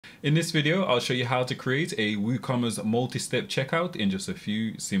In this video, I'll show you how to create a WooCommerce multi-step checkout in just a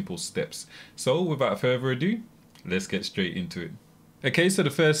few simple steps. So without further ado, let's get straight into it. Okay, so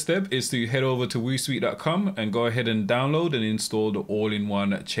the first step is to head over to woosuite.com and go ahead and download and install the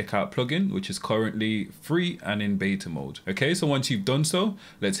all-in-one checkout plugin, which is currently free and in beta mode. Okay, so once you've done so,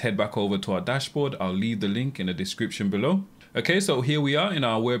 let's head back over to our dashboard. I'll leave the link in the description below. Okay, so here we are in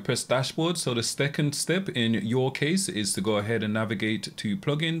our WordPress dashboard. So the second step in your case is to go ahead and navigate to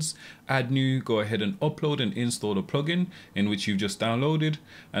plugins, add new, go ahead and upload and install the plugin in which you've just downloaded.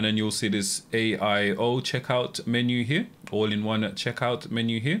 And then you'll see this AIO checkout menu here, all-in-one checkout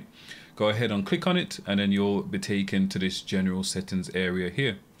menu here. Go ahead and click on it and then you'll be taken to this general settings area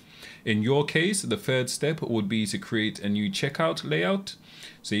here. In your case, the third step would be to create a new checkout layout.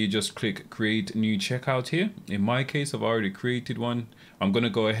 So you just click create new checkout here. In my case, I've already created one. I'm going to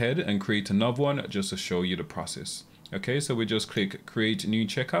go ahead and create another one just to show you the process. Okay, so we just click create new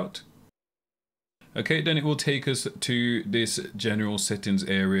checkout. Okay, then it will take us to this general settings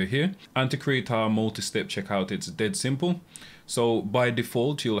area here. And to create our multi-step checkout, it's dead simple. So by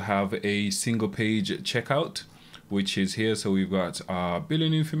default, you'll have a single page checkout, which is here. So we've got our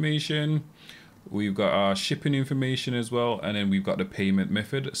billing information, we've got our shipping information as well, and then we've got the payment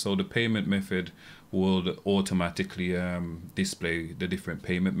method. So the payment method will automatically display the different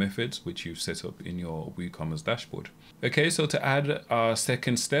payment methods which you've set up in your WooCommerce dashboard. Okay, so to add our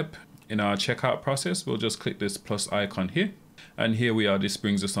second step in our checkout process, we'll just click this plus icon here. And here we are, this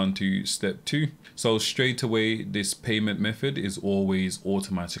brings us on to step 2. So straight away, this payment method is always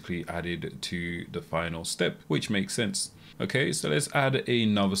automatically added to the final step, which makes sense. Okay, so let's add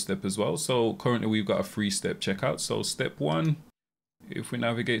another step as well. So currently we've got a 3-step checkout. So step 1, if we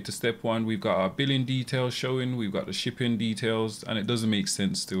navigate to step 1, we've got our billing details showing, we've got the shipping details, and it doesn't make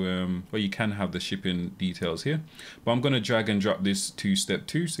sense to, well, you can have the shipping details here, but I'm going to drag and drop this to step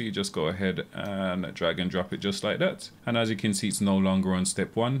 2. So you just go ahead and drag and drop it just like that. And as you can see, it's no longer on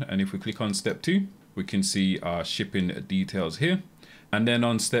step 1. And if we click on step 2, we can see our shipping details here. And then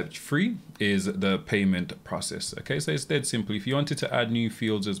on step 3 is the payment process. Okay, so it's dead simple. If you wanted to add new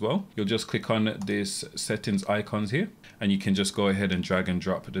fields as well, you'll just click on this settings icons here, and you can just go ahead and drag and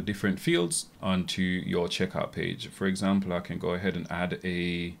drop the different fields onto your checkout page. For example, I can go ahead and add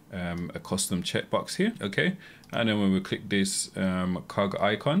a custom checkbox here. Okay, and then when we click this cog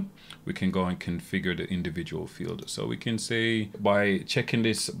icon, we can go and configure the individual field. So we can say by checking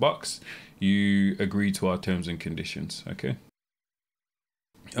this box, you agree to our terms and conditions. Okay.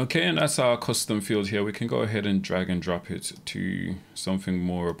 Okay, and that's our custom field here. We can go ahead and drag and drop it to something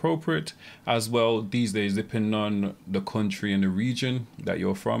more appropriate as well. These days, depending on the country and the region that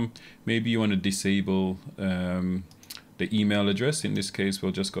you're from, maybe you want to disable the email address. In this case,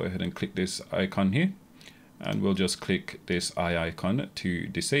 we'll just go ahead and click this icon here, and we'll just click this eye icon to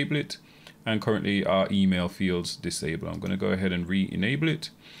disable it. And currently our email field's disabled. I'm going to go ahead and re-enable it,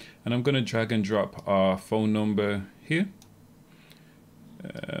 and I'm going to drag and drop our phone number here.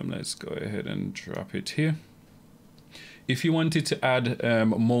 Let's go ahead and drop it here. If you wanted to add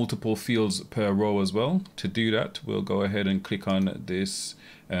multiple fields per row as well, to do that, we'll go ahead and click on this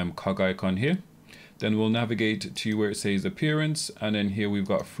cog icon here. Then we'll navigate to where it says appearance, and then here we've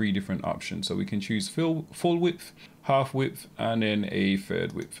got 3 different options. So we can choose full width, half width, and then a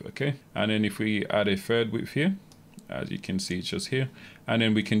third width. Okay, and then if we add a third width here, as you can see, it's just here, and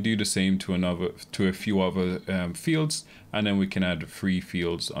then we can do the same to a few other fields, and then we can add 3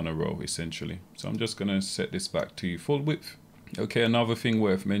 fields on a row essentially. So I'm just going to set this back to full width. Okay, another thing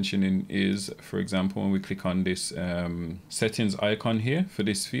worth mentioning is, for example, when we click on this settings icon here for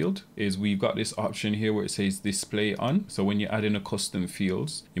this field, is we've got this option here where it says display on. So when you're adding a custom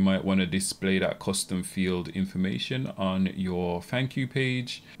fields, you might want to display that custom field information on your thank you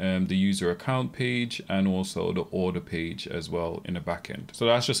page, the user account page, and also the order page as well in the back end. So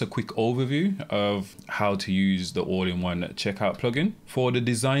that's just a quick overview of how to use the all-in-one checkout plugin. For the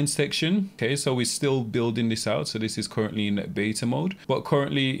design section, okay, so we're still building this out. So this is currently in beta mode, but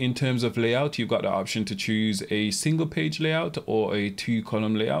currently in terms of layout, you've got the option to choose a single page layout or a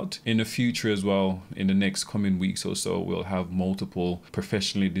 2-column layout. In the future as well, in the next coming weeks or so, we'll have multiple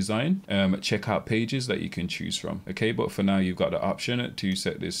professionally designed checkout pages that you can choose from. Okay, but for now, you've got the option to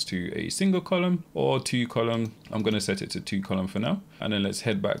set this to a single column or 2-column. I'm going to set it to 2-column for now. And then let's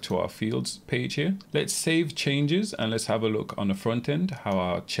head back to our fields page here. Let's save changes and let's have a look on the front end how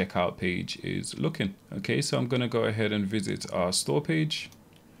our checkout page is looking. Okay, so I'm going to go ahead and visit our store page.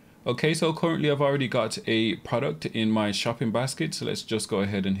 Okay, so currently I've already got a product in my shopping basket. So let's just go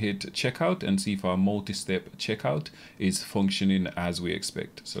ahead and hit checkout and see if our multi-step checkout is functioning as we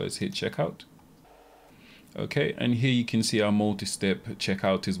expect. So let's hit checkout. Okay, and here you can see our multi-step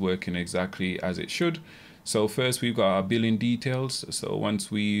checkout is working exactly as it should. So first we've got our billing details. So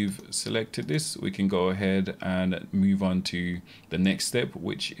once we've selected this, we can go ahead and move on to the next step,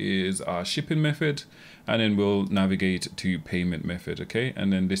 which is our shipping method. And then we'll navigate to payment method. Okay,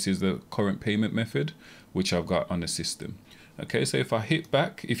 and then this is the current payment method, which I've got on the system. Okay, so if I hit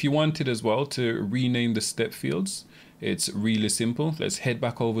back, if you wanted as well to rename the step fields, it's really simple. Let's head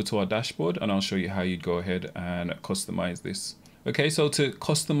back over to our dashboard and I'll show you how you go ahead and customize this. Okay, so to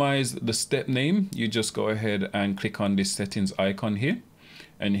customize the step name, you just go ahead and click on this settings icon here.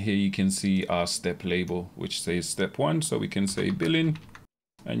 And here you can see our step label, which says step 1. So we can say billing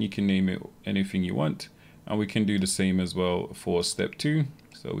and you can name it anything you want. And we can do the same as well for step 2.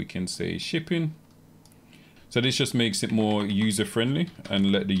 So we can say shipping. So this just makes it more user friendly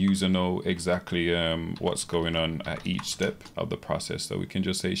and let the user know exactly what's going on at each step of the process. So we can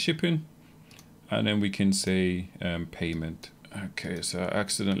just say shipping and then we can say payment. Okay, so I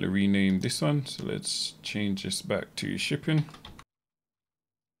accidentally renamed this one. So let's change this back to shipping.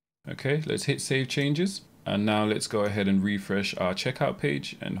 Okay, let's hit save changes. And now let's go ahead and refresh our checkout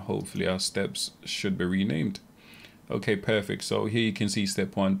page and hopefully our steps should be renamed. Okay, perfect. So here you can see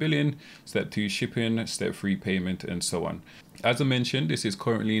step 1 billing, step 2 shipping, step 3 payment, and so on. As I mentioned, this is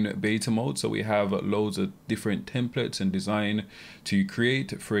currently in beta mode, so we have loads of different templates and design to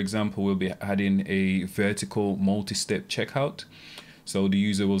create. For example, we'll be adding a vertical multi-step checkout. So the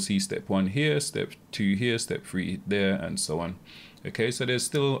user will see step 1 here, step 2 here, step 3 there, and so on. Okay, so there's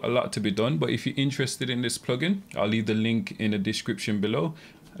still a lot to be done, but if you're interested in this plugin, I'll leave the link in the description below.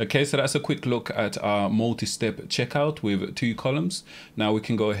 Okay, so that's a quick look at our multi-step checkout with 2 columns. Now we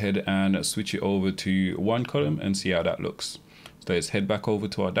can go ahead and switch it over to 1 column and see how that looks. So let's head back over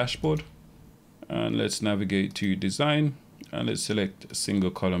to our dashboard and let's navigate to design and let's select a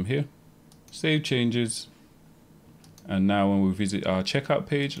single column here. Save changes. And now when we visit our checkout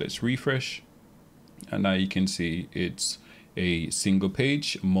page, let's refresh. And now you can see it's a single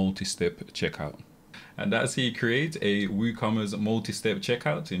page multi-step checkout. And that's how you create a WooCommerce multi-step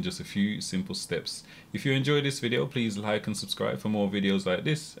checkout in just a few simple steps. If you enjoyed this video, please like and subscribe for more videos like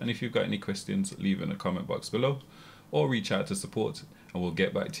this. And if you've got any questions, leave in the comment box below or reach out to support and we'll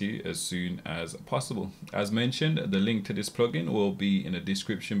get back to you as soon as possible. As mentioned, the link to this plugin will be in the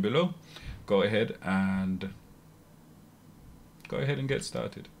description below. Go ahead and get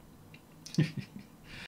started.